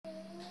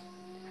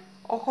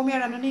অসমীয়া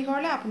ৰান্ধনী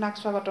ঘৰলৈ আপোনাক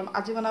স্বাগতম।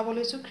 আজি বনাব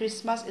লৈছোঁ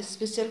খ্ৰীষ্টমাছ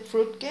স্পেচিয়েল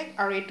ফ্ৰুট কেক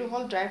আৰু এইটো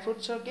হ'ল ড্ৰাই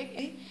ফ্ৰুটছৰ কেক।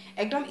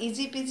 একদম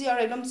ইজি পিজি আৰু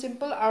একদম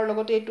চিম্পল আৰু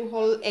লগতে এইটো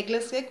হ'ল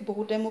এগলেছ কেক।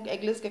 বহুতে মোক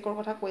এগলেছ কেকৰ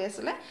কথা কৈ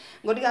আছিলে,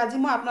 গতিকে আজি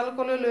মই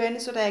আপোনালোকলৈ লৈ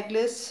আনিছোঁ এটা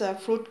এগলেছ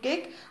ফ্ৰুট কেক।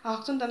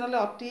 আহকচোন তেনেহ'লে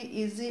অতি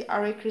ইজি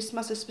আৰু এই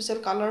খ্ৰীষ্টমাছ স্পেচিয়েল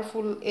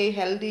কালাৰফুল এই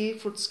হেল্ডি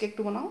ফ্ৰুটছ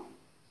কেকটো বনাওঁ।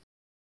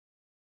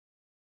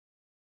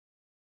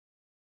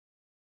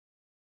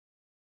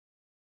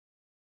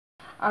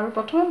 আৰু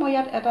প্ৰথমে মই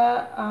ইয়াত এটা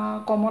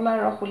কমলাৰ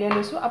ৰস উলিয়াই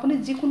লৈছোঁ। আপুনি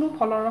যিকোনো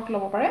ফলৰ ৰস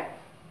ল'ব পাৰে।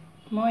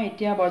 মই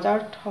এতিয়া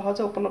বজাৰত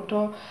সহজে উপলব্ধ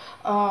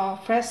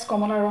ফ্ৰেছ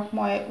কমলাৰ ৰস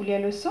মই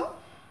উলিয়াই লৈছোঁ।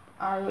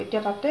 আৰু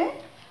এতিয়া তাতে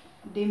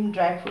দিম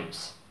ড্ৰাই ফ্ৰুটছ,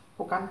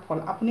 শুকান ফল।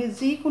 আপুনি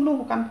যিকোনো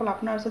শুকান ফল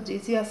আপোনাৰ ওচৰত যি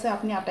যি আছে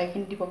আপুনি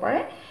আটাইখিনি দিব পাৰে।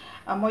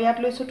 মই ইয়াত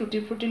লৈছোঁ টুটি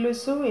ফ্ৰুটি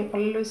লৈছোঁ,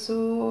 এইফালে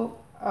লৈছোঁ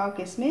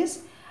কিচমিচ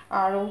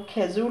আৰু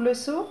খেজুৰ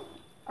লৈছোঁ,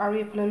 আৰু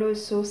এইফালে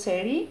লৈছোঁ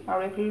চেৰি, আৰু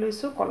এইফালে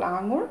লৈছোঁ কলা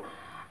আঙুৰ।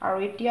 আৰু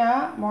এতিয়া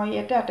মই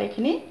ইয়াতে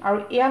আটাইখিনি, আৰু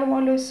ইয়াত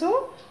মই লৈছোঁ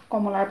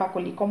কমলাৰ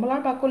বাকলি।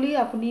 কমলাৰ বাকলি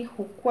আপুনি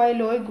শুকুৱাই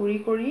লৈ গুড়ি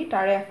কৰি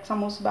তাৰে 1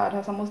 চামুচ বা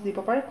আধা চামুচ দিব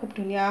পাৰে। খুব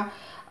ধুনীয়া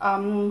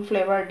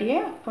ফ্লেভাৰ দিয়ে,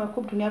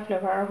 খুব ধুনীয়া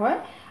ফ্লেভাৰ হয়।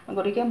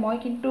 গতিকে মই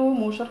কিন্তু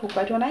মোৰ ওচৰত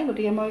শুকুৱাই থোৱা নাই,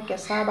 গতিকে মই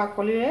কেঁচা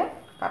বাকলিৰে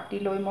কাটি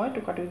লৈ মই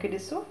টুকুৰা টুকুৰকৈ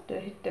দিছোঁ।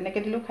 তেনেকৈ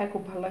দিলেও খাই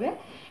খুব ভাল লাগে।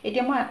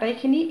 এতিয়া মই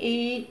আটাইখিনি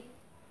এই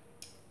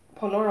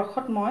ফলৰ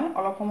ৰসত মই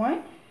অলপ সময়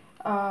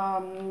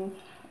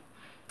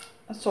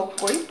চক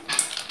কৰি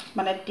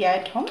মানে তিয়াই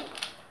থ'ম।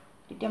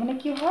 তেতিয়া মানে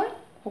কি হয়,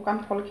 শুকান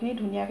ফলখিনি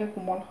ধুনীয়াকৈ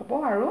কোমল হ'ব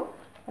আৰু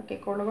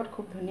কেকৰ লগত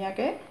খুব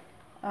ধুনীয়াকৈ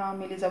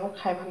মিলি যাব,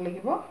 খাই ভাল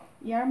লাগিব।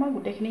 ইয়াৰ মই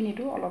গোটেইখিনি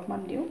নিদিওঁ,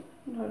 অলপমান দিওঁ,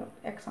 ধৰক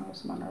 1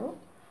 চামুচমান। আৰু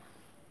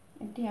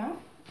এতিয়া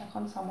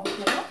এখন চামুচ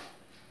ল'ব,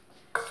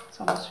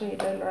 চামুচটো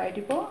এইদৰে লৰাই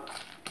দিব।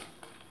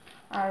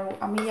 আৰু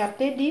আমি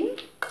ইয়াতে দিম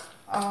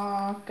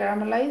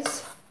কেৰামেলাইজ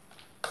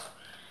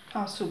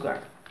চুগাৰ।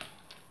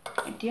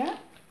 এতিয়া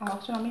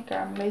আহকচোন আমি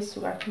কেৰামেলাইজ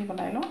চুগাৰখিনি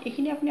বনাই লওঁ।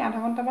 এইখিনি আপুনি আধা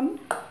ঘণ্টামান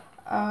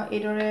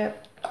এইদৰে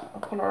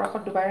ফলৰ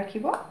ৰসত ডুবাই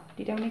ৰাখিব।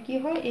 তেতিয়া মানে কি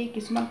হয়, এই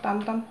কিছুমান টান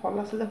টান ফল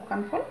আছে যে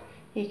শুকান ফল,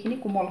 সেইখিনি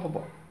কোমল হ'ব।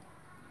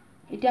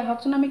 এতিয়া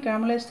আহকচোন আমি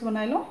কেৰামেলাইজটো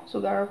বনাই লওঁ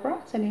চুগাৰৰ পৰা,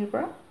 চেনিৰ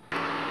পৰা।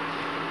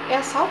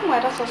 এয়া চাওক, মই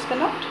এটা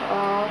চচপেনত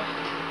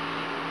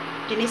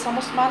 3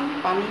 চামুচমান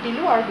পানী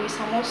দিলোঁ আৰু 2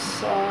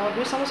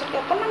 চামুচতকৈ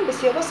অকণমান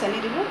বেছি হ'ব চেনি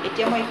দিলোঁ।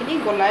 এতিয়া মই এইখিনি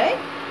গলাই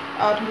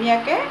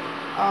ধুনীয়াকৈ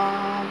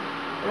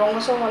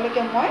ৰঙচুৱা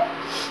হোৱালৈকে মই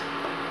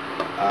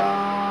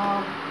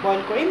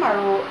বইল কৰিম।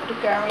 আৰু এইটো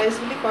কেৰামেলাইজ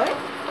বুলি কয়।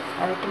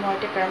 আৰু এইটো মই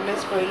এতিয়া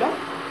কেৰামেলাইজ কৰি ল'ম।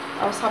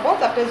 আৰু চাব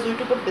যাতে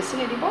জুইটো বহুত বেছি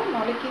নিদিব,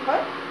 নহ'লে কি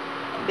হয়,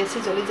 বেছি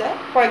জ্বলি যায়।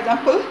 ফৰ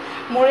এক্সাম্পল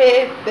মোৰ এই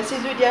বেছি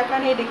জুই দিয়াৰ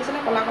কাৰণে এই দেখিছেনে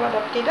ক'লা ক'লা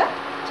ডটকেইটা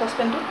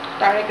চচপেনটোত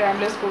তাৰে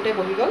কেৰামেলাইজ কৰোঁতে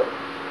বহি গ'ল।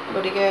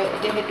 গতিকে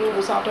এতিয়া সেইটো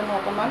গুচাওঁতে মই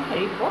অকণমান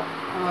হেৰি হ'ব,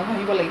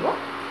 ঘঁহিব লাগিব।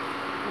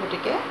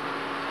 গতিকে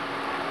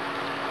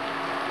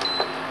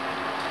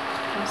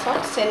চাওক,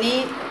 চেনি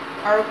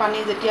আৰু পানী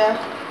যেতিয়া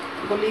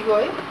গলি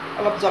গৈ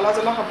অলপ জ্বলা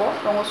জ্বলা হ'ব,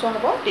 ৰঙচুৱা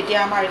হ'ব, তেতিয়া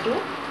আমাৰ এইটো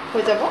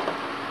হৈ যাব।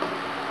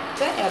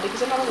 এয়া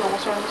দেখিছেনে অলপ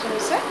ৰঙচুৱা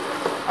হৈছে।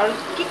 আৰু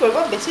কি কৰিব,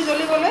 বেছি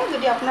জ্বলি গ'লে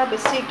যদি আপোনাৰ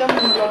বেছি একদম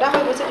লদা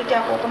হৈ গৈছে, তেতিয়া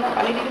আকৌ অকণমান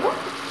পানী দি দিব,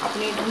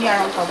 আপুনি ধুনীয়া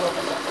ৰং পাব।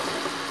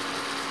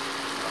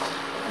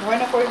 ভয়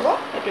নকৰিব,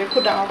 এইটো একো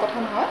ডাঙৰ কথা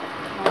নহয়,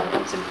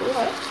 একদম চিম্পুল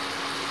হয়।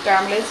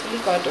 কেৰামেলাইজ বুলি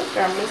কয়, এইটো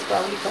কেৰামেলাইজ কৰা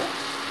বুলি কয়।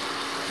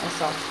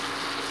 চাওক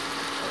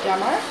এতিয়া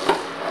আমাৰ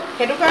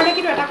সেইটো কাৰণে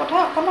কিন্তু এটা কথা,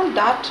 অকণমান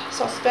ডাঠ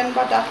চচপেন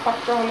বা ডাঠ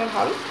পাত্ৰ হ'লে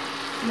ভাল।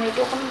 মোৰ এইটো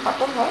অকণমান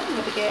পাতল হয়,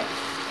 গতিকে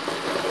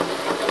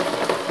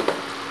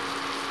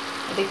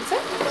দেখিছে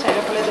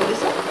চাৰিওফালে ফালে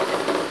জ্বলিছে।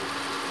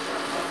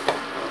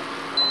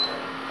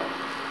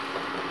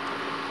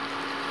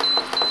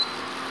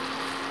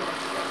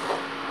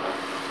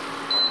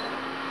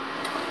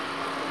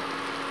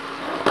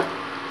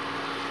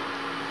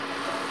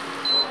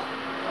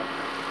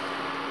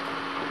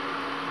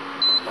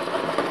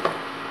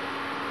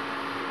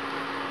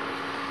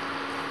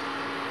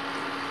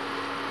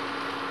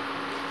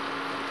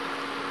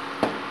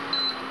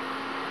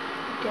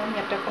 এতিয়া আমি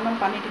ইয়াতে অকণমান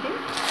পানী দি দিম।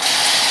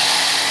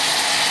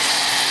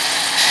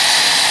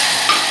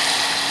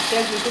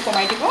 এতিয়া জুইটো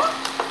কমাই দিব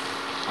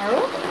আৰু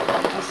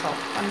চাওক,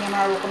 পানী আমাৰ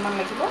আৰু অকণমান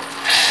লাগিব।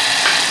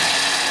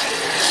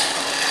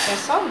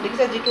 চাওক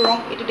দেখিছে যিটো ৰং,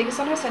 এইটো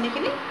দেখিছে নহয়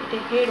চেনিখিনি,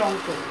 এতিয়া সেই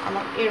ৰংটো,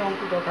 আমাক এই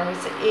ৰংটো দৰকাৰ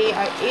হৈছে।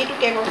 এইটো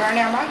কেকৰ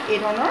কাৰণে আমাক এই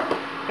ধৰণৰ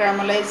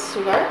কেৰামেলাইজ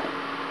চুগাৰ,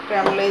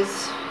 কেৰামেলাইজ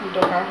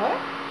দৰকাৰ হয়।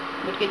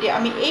 গতিকে এতিয়া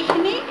আমি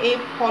এইখিনি, এই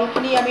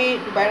ফলখিনি আমি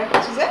ডুবাই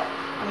ৰাখিছোঁ যে,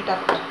 আমি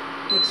তাত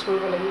মিক্স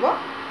কৰিব লাগিব।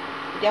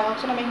 এতিয়া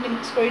আহকচোন আমি এইখিনি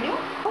মিক্স কৰি দিওঁ।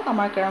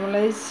 আমাৰ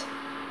কেৰামেলাইজ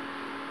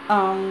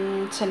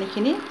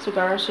চেনিখিনি,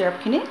 চুগাৰৰ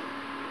চিৰাপখিনি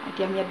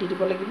এতিয়া আমি ইয়াত দি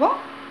দিব লাগিব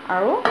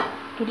আৰু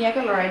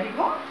ধুনীয়াকৈ লৰাই দিব।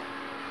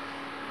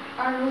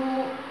 আৰু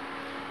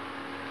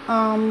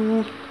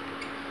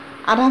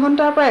আধা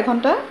ঘণ্টাৰ পৰা 1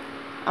 ঘণ্টা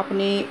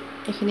আপুনি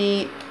এইখিনি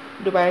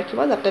ডুবাই ৰাখিব,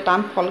 যাতে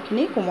টান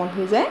ফলখিনি কোমল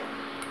হৈ যায়।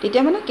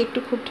 তেতিয়া মানে কেকটো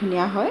খুব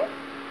ধুনীয়া হয়,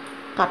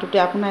 কাটোতে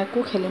আপোনাৰ একো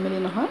খেলি মেলি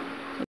নহয়।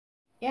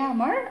 এয়া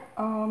আমাৰ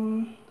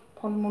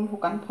ফল-মূল,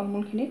 শুকান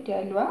ফল-মূলখিনি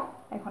তিয়াই লোৱা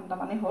 1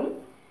 ঘণ্টামানেই হ'ল।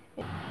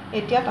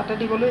 এতিয়া তাতে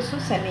দিব লৈছোঁ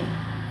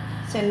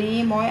চেনি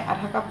মই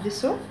আধা কাপ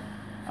দিছোঁ,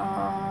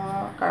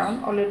 কাৰণ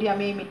অলৰেডি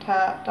আমি মিঠা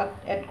তাত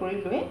এড কৰি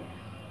লৈ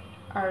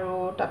আৰু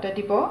তাতে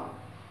দিব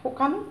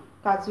শুকান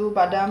কাজু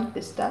বাদাম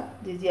পিস্তা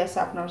যি আছে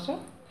আপোনাৰ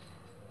ওচৰত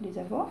দি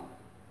যাব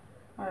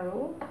আৰু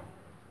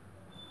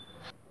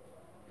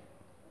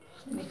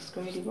মিক্স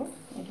কৰি দিব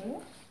এইদৰে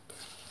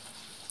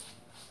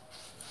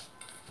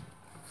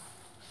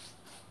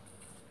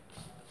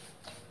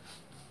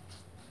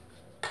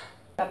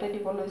তাতে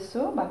দিব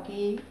লৈছোঁ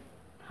বাকী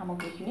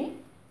সামগ্ৰীখিনি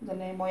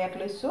যেনে মই ইয়াত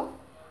লৈছোঁ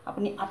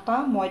আপুনি আটা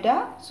ময়দা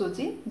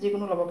চুজি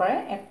যিকোনো ল'ব পাৰে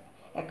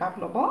একাপ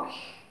ল'ব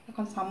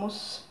এখন চামুচ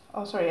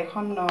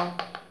এখন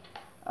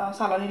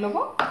চালনী ল'ব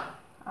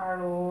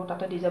আৰু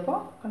তাতে দি যাব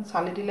কাৰণ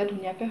চালি দিলে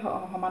ধুনীয়াকৈ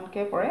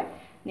সমানকৈ পৰে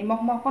নিমখ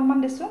মই অকণমান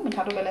দিছোঁ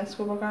মিঠাটো বেলেঞ্চ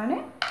কৰিবৰ কাৰণে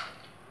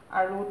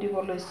আৰু দিব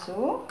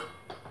লৈছোঁ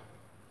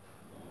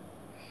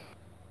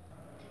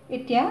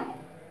এতিয়া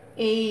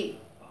এই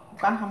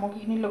শুকান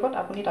সামগ্ৰীখিনিৰ লগত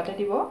আপুনি তাতে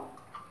দিব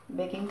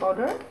বেকিং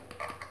পাউডাৰ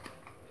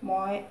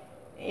মই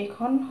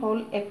এইখন হ'ল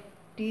 1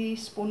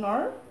 টিস্পুনৰ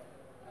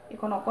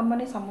এইখন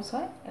অকণমানি চামুচ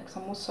হয় 1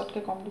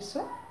 চামুচতকৈ কম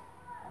দিছোঁ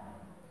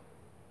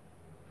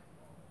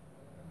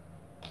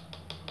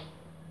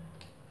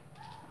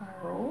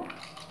আৰু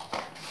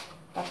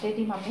তাতে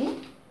দিম আমি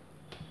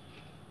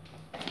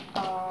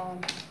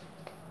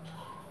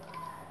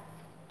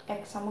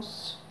 1 চামুচ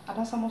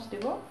আধা চামুচ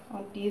দিব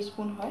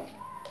টিস্পুন হয়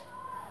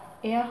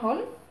এয়া হ'ল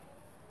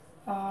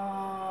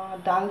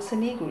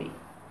দালচেনি গুড়ি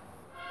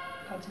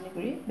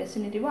বেছি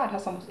নিদিব আধা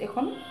চামুচ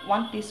এইখন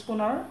 1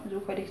 টিস্পুনৰ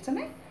জোখ হৈ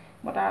দেখিছেনে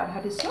মই তাৰ আধা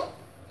দিছোঁ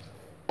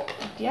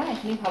এতিয়া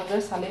এইখিনি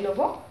ভালদৰে চালি ল'ব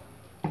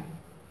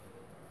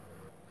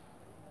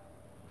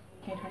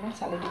এইধৰণে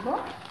চালি দিব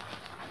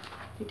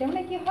তেতিয়া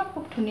মানে কি হয়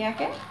খুব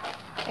ধুনীয়াকৈ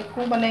একো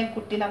মানে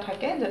গুটি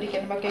নাথাকে যদি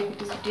কেনেবাকৈ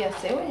গুটি চুটি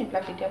আছেও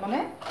এইবিলাক তেতিয়া মানে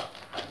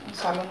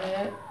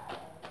চালনীৰে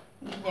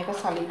ধুনীয়াকৈ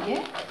চালি দিয়ে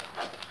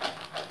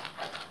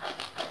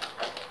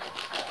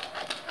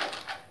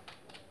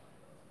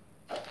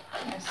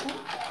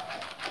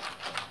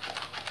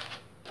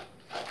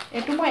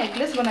এইটো মই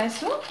এগলেছ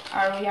বনাইছোঁ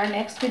আৰু ইয়াৰ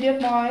নেক্সট ভিডিঅ'ত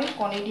মই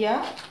কণী দিয়া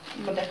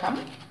দেখাম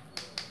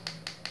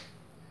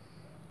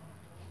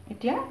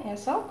এতিয়া এয়া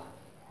চাওক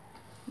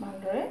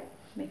ভালদৰে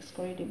মিক্স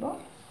কৰি দিব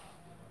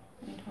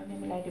এইধৰণে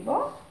মিলাই দিব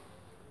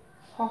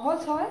সহজ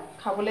হয়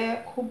খাবলৈ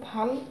খুব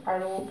ভাল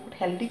আৰু বহুত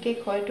হেল্ডি কেক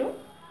হয় এইটো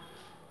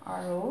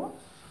আৰু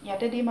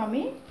ইয়াতে দিম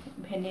আমি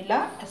ভেনিলা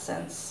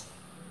এছেন্স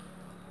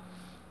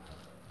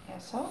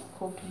এয়া চাওক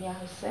খুব ধুনীয়া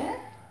হৈছে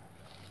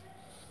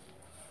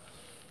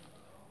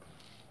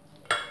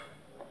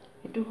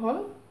এইটো হ'ল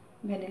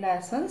ভেনিলা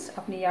এছেন্স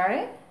আপুনি ইয়াৰে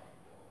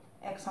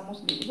 1 চামুচ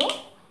দি দিব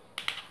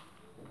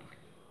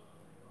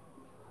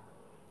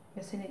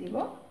বেছি নিদিব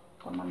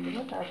অকণমান দিব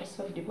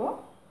তাৰপিছত দিব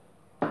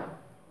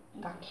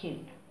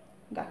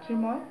গাখীৰ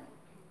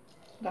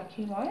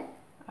মই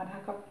আধা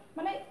কাপ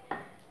মানে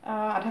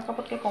আধা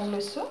কাপতকৈ কম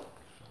লৈছোঁ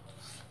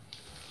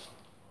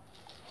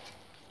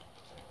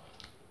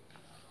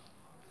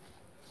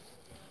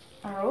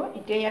আৰু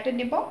এতিয়া ইয়াতে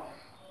দিব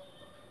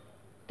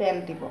তেল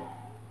দিব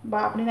বা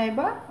আপুনি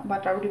নাইবা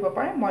বাটাৰো দিব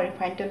পাৰে মই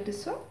ৰিফাইন তেল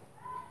দিছোঁ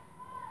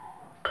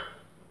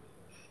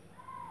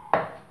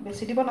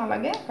বেছি দিব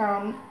নালাগে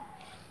কাৰণ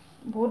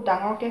বহুত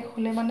ডাঙৰ কেক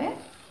হ'লে মানে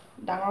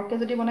ডাঙৰকৈ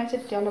যদি বনাইছে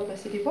তেতিয়া অলপ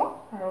বেছি দিব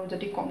আৰু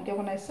যদি কমকৈ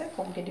বনাইছে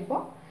কমকৈ দিব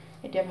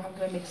এতিয়া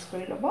ভালদৰে মিক্স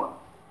কৰি ল'ব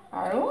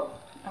আৰু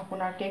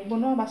আপোনাৰ কেক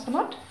বনোৱা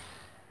বাচনত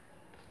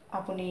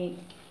আপুনি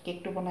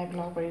কেকটো বনাই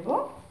পেলাব পাৰিব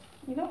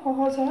একদম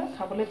সহজ হয়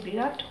খাবলৈ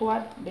বিৰাট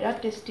সোৱাদ বিৰাট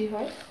টেষ্টি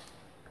হয়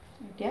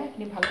এতিয়া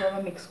এইখিনি ভালদৰে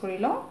মিক্স কৰি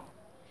লওঁ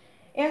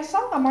এয়া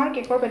চাওক আমাৰ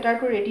কেকৰ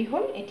বেটাৰটো ৰেডি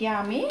হ'ল এতিয়া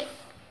আমি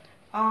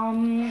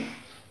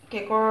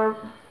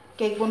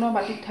কেক বনোৱা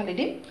বাটিত ঢালি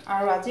দিম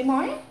আৰু আজি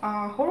মই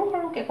সৰু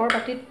সৰু কেকৰ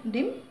বাটিত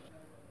দিম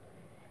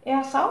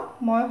এয়া চাওক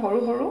মই সৰু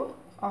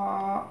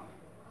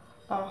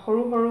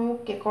সৰু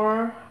কেকৰ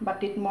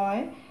বাটিত মই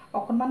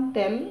অকণমান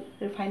তেল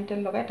ৰিফাইন তেল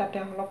লগাই তাতে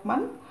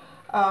অলপমান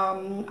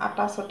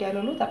আটা ছটিয়াই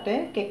ল'লোঁ যাতে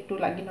কেকটো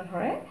লাগি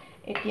নধৰে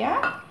এতিয়া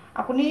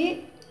আপুনি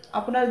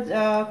আপোনাৰ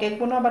কেক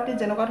বনোৱা বাটিত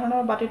যেনেকুৱা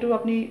ধৰণৰ বাটিটো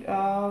আপুনি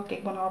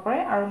কেক বনাব পাৰে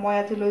আৰু মই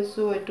আজি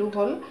লৈছোঁ এইটো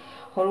হ'ল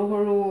সৰু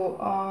সৰু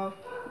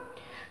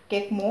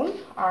কেক মোল্ড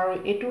আৰু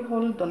এইটো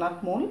হ'ল ডোনাট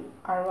মোল্ড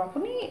আৰু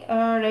আপুনি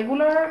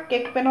ৰেগুলাৰ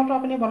কেক পেনতো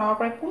আপুনি বনাব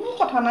পাৰে কোনো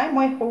কথা নাই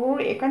মই সৰু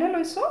এইকাৰণে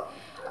লৈছোঁ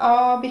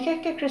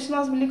বিশেষকৈ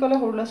খ্ৰীষ্টমাছ বুলি ক'লে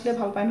সৰু ল'ৰা ছোৱালীয়ে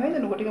ভাল পায় নহয়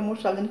জানো গতিকে মোৰ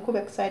ছোৱালীজনী খুব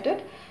এক্সাইটেড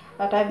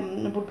তাই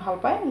বহুত ভাল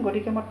পায়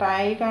গতিকে মই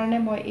তাইৰ কাৰণে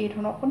মই এই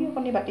ধৰণৰ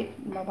অকণি বাটিত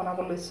মই বনাব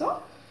লৈছোঁ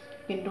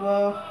কিন্তু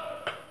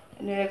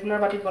ৰেগুলাৰ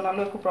বাটিত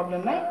বনালেও একো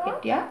প্ৰব্লেম নাই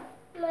এতিয়া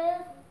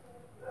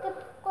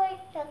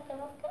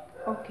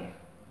অ'কে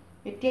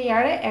এতিয়া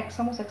ইয়াৰে 1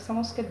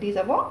 চামুচকৈ দি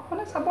যাব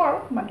মানে চাব আৰু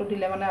সিমানটো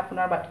দিলে মানে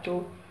আপোনাৰ বাটিটো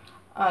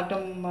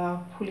একদম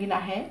ফুলি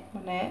নাহে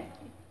মানে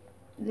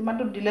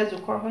যিমানটো দিলে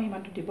জোখৰ হয়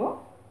সিমানটো দিব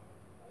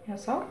সেয়া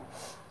চাওক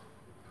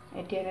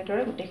এতিয়া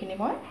এনেদৰে গোটেইখিনি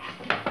মই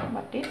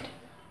বাটিত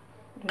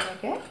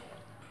ধুনীয়াকৈ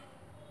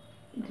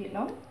দি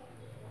ল'ম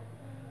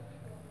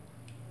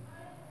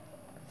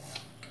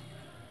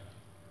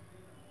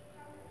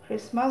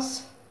খ্ৰীষ্টমাছ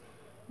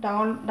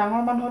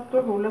ডাঙৰ মানুহতকৈ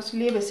সৰু ল'ৰা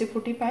ছোৱালীয়ে বেছি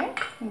ফূৰ্তি পায়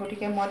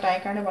গতিকে মই তাইৰ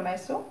কাৰণে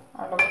বনাইছোঁ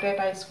আৰু লগতে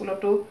তাই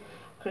স্কুলতো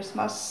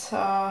খ্ৰীষ্টমাছ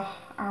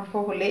আৰম্ভ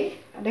হ'লেই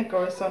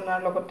ডেক'ৰেশ্যনৰ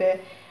লগতে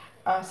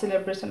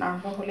সেলিব্ৰেশন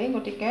আৰম্ভ হ'লেই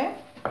গতিকে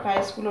তাই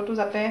স্কুলতো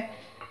যাতে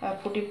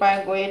ফুটি পাই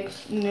গৈ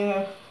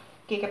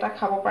কেক এটা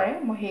খাব পাৰে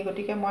মই সেই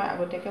গতিকে মই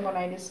আগতীয়াকৈ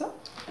বনাই দিছোঁ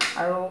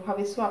আৰু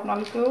ভাবিছোঁ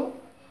আপোনালোকেও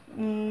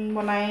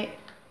বনাই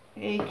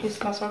এই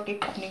খ্ৰীষ্টমাছৰ কেক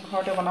আপুনি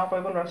ঘৰতে বনাব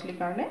পাৰিব ল'ৰা ছোৱালীৰ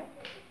কাৰণে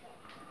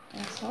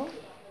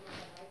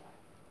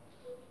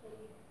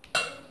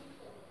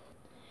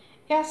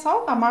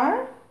চাওক আমাৰ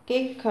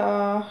কেক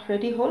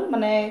ৰেডি হ'ল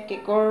মানে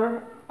কেকৰ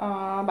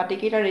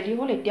বাতিকেইটা ৰেডি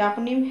হ'ল এতিয়া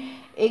আপুনি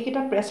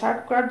এইকেইটা প্ৰেছাৰ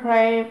কুকাৰত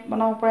ভৰাই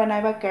বনাব পাৰে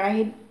নাইবা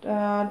কেৰাহীত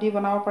দি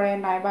বনাব পাৰে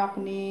নাইবা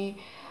আপুনি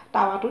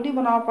টাৱাটো দি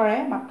বনাব পাৰে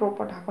মাত্ৰ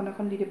ওপৰত ঢাকন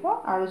এখন দি দিব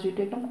আৰু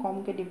জুইটো একদম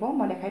কমকৈ দিব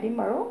মই দেখাই দিম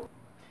বাৰু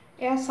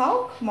এয়া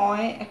চাওক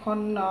মই এখন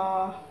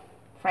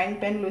ফ্ৰাইং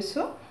পেন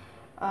লৈছোঁ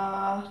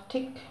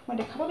ঠিক মই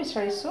দেখাব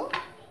বিচাৰিছোঁ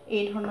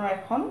এই ধৰণৰ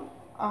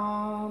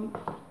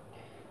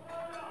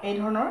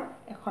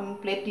এখন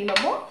প্লেট দি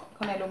ল'ব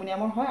এখন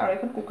এলুমিনিয়ামৰ হয় আৰু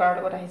এখন কুকাৰৰ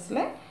লগত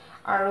আহিছিলে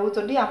আৰু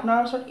যদি আপোনাৰ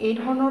ওচৰত এই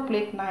ধৰণৰ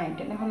প্লেট নাই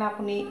তেনেহ'লে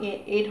আপুনি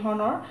এই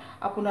ধৰণৰ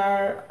আপোনাৰ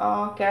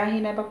কেৰাহী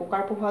নাইবা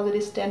কুকাৰ পোহোৱা যদি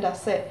ষ্টেণ্ড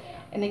আছে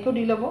এনেকৈও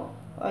দি ল'ব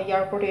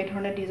ইয়াৰ ওপৰত এই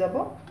ধৰণে দি যাব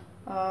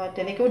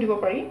তেনেকৈও দিব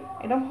পাৰি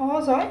একদম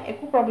সহজ হয়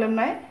একো প্ৰব্লেম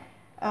নাই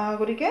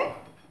গতিকে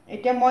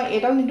এতিয়া মই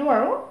এইডাল নিদিওঁ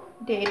আৰু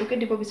এতিয়া এইটোকে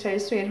দিব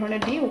বিচাৰিছোঁ এই ধৰণে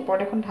দি ওপৰত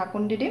এখন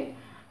ঢাকোন দি দিম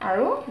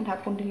আৰু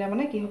ঢাকোন দিলে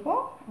মানে কি হ'ব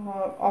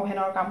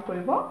অভেনৰ কাম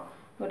কৰিব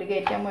গতিকে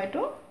এতিয়া মই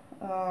এইটো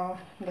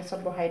গেছত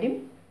বহাই দিম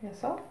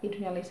চাওক কি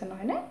ধুনীয়া লাগিছে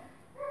নহয়নে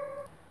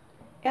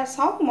এয়া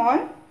চাওক মই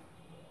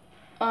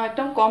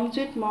একদম কম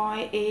জুইত মই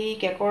এই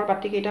কেকৰ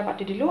বাতিকেইটা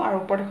পাতি দিলোঁ আৰু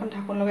ওপৰত এখন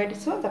ঢাকোন লগাই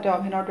দিছোঁ যাতে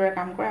অভেনৰ দৰে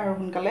কাম কৰে আৰু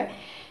সোনকালে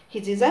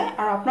সিজি যায়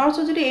আৰু আপোনাৰ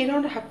ওচৰত যদি এই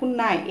ধৰণৰ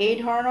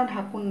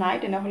ঢাকোন নাই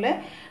তেনেহ'লে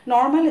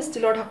নৰ্মেল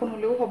ষ্টিলৰ ঢাকোন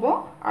হ'লেও হ'ব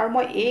আৰু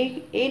মই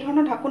এই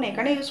ধৰণৰ ঢাকোন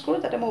এইকাৰণে ইউজ কৰোঁ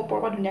যাতে মই ওপৰৰ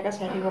পৰা ধুনীয়াকৈ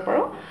চাই থাকিব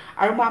পাৰোঁ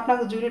আৰু মই আপোনাক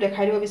জুইটো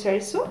দেখাই দিব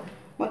বিচাৰিছোঁ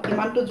মই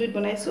কিমানটো জুইত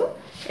বনাইছোঁ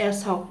এয়া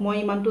চাওক মই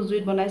ইমানটো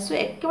জুইত বনাইছোঁ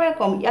একেবাৰে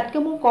কম ইয়াতকৈ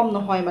মোৰ কম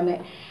নহয় মানে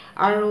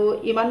আৰু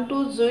ইমানটো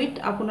জুইত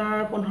আপোনাৰ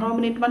 15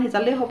 মিনিটমান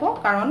সিজালেই হ'ব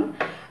কাৰণ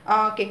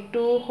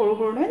কেকটো সৰু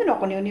সৰু নহয় জানো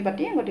অকণি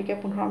বাতি গতিকে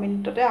 15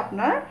 মিনিটতে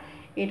আপোনাৰ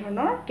এই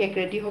ধৰণৰ কেক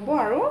ৰেডি হ'ব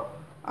আৰু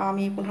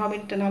আমি 15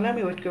 মিনিট তেনেহ'লে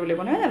আমি ৱেইট কৰিব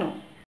লাগিব নহয় জানো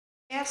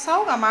এয়া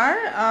চাওক আমাৰ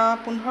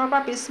 15 পৰা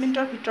 20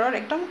 মিনিটৰ ভিতৰত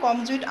একদম কম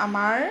জুইত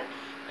আমাৰ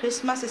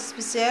খ্ৰীষ্টমাছ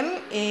স্পেচিয়েল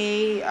এই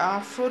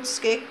fruits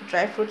cake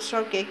dry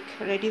ফ্ৰুটছৰ cake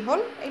ready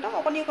হ'ল একদম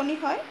অকণি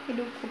হয়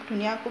কিন্তু খুব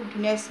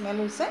ধুনীয়া স্মেল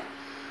হৈছে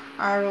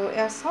আৰু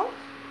এয়া চাওক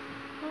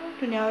খুব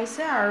ধুনীয়া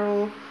হৈছে আৰু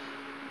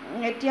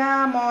এতিয়া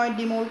মই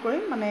ডিম'ল্ড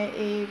কৰিম মানে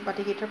এই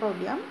বাতিকেইটাৰ পৰা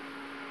উলিয়াম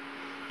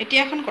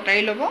এতিয়া এখন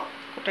কটাৰী ল'ব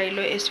কটাৰী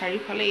লৈ এই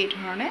চাৰিওফালে এই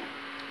ধৰণে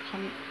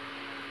এখন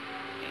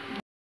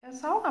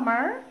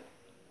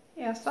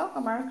এয়া চাওক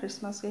আমাৰ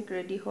খ্ৰীষ্টমাছ কেক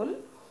ৰেডি হ'ল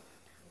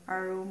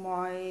আৰু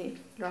মই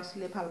ল'ৰা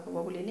ছোৱালীয়ে ভাল পাব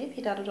বুলি নি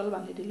ফিটা দুডাল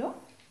বান্ধি দিলোঁ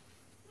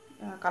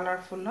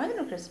কালাৰফুল নহয়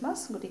জানো খ্ৰীষ্টমাছ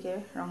গতিকে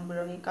ৰং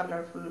বিৰঙী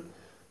কালাৰফুল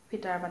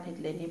ফিটাৰ বান্ধি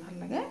দিলে এনেই ভাল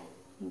লাগে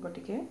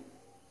গতিকে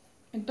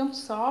একদম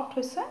ছফ্ট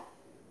হৈছে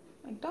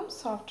একদম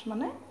ছফ্ট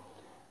মানে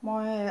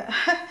মই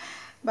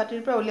বাতিৰ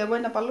পৰা উলিয়াবই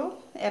নাপালোঁ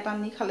এটা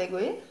নি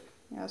খালেগৈ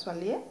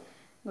ছোৱালীয়ে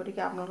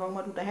গতিকে আপোনালোকক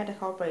মই দুটাহে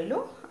দেখাব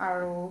পাৰিলোঁ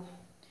আৰু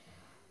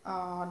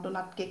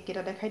ডোনাট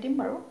কেককেইটা দেখাই দিম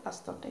বাৰু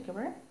লাষ্টত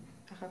একেবাৰে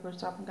আশা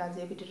কৰিছোঁ আপোনালোকে আজি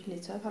এই ভিডিঅ'টো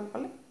নিশ্চয় ভাল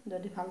পালে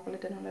যদি ভাল পালে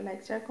তেনেহ'লে লাইক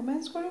শ্বেয়াৰ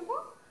কমেণ্টছ কৰিব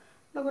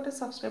লগতে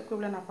ছাবস্ক্ৰাইব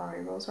কৰিবলৈ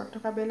নাপাহৰিব ওচৰত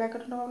থকা বেল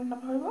আইকনটো দবাবলৈ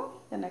নাপাহৰিব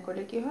তেনে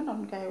কৰিলে কি হয়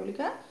নতুনকৈ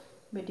আহিবলগীয়া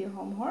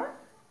ভিডিঅ'সমূহৰ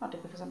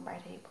ন'টিফিকেশ্যন পাই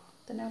থাকিব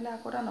তেনেহ'লে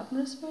আকৌ এটা নতুন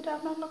ৰেচিপিতে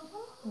আপোনাক লগ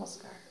পাম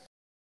নমস্কাৰ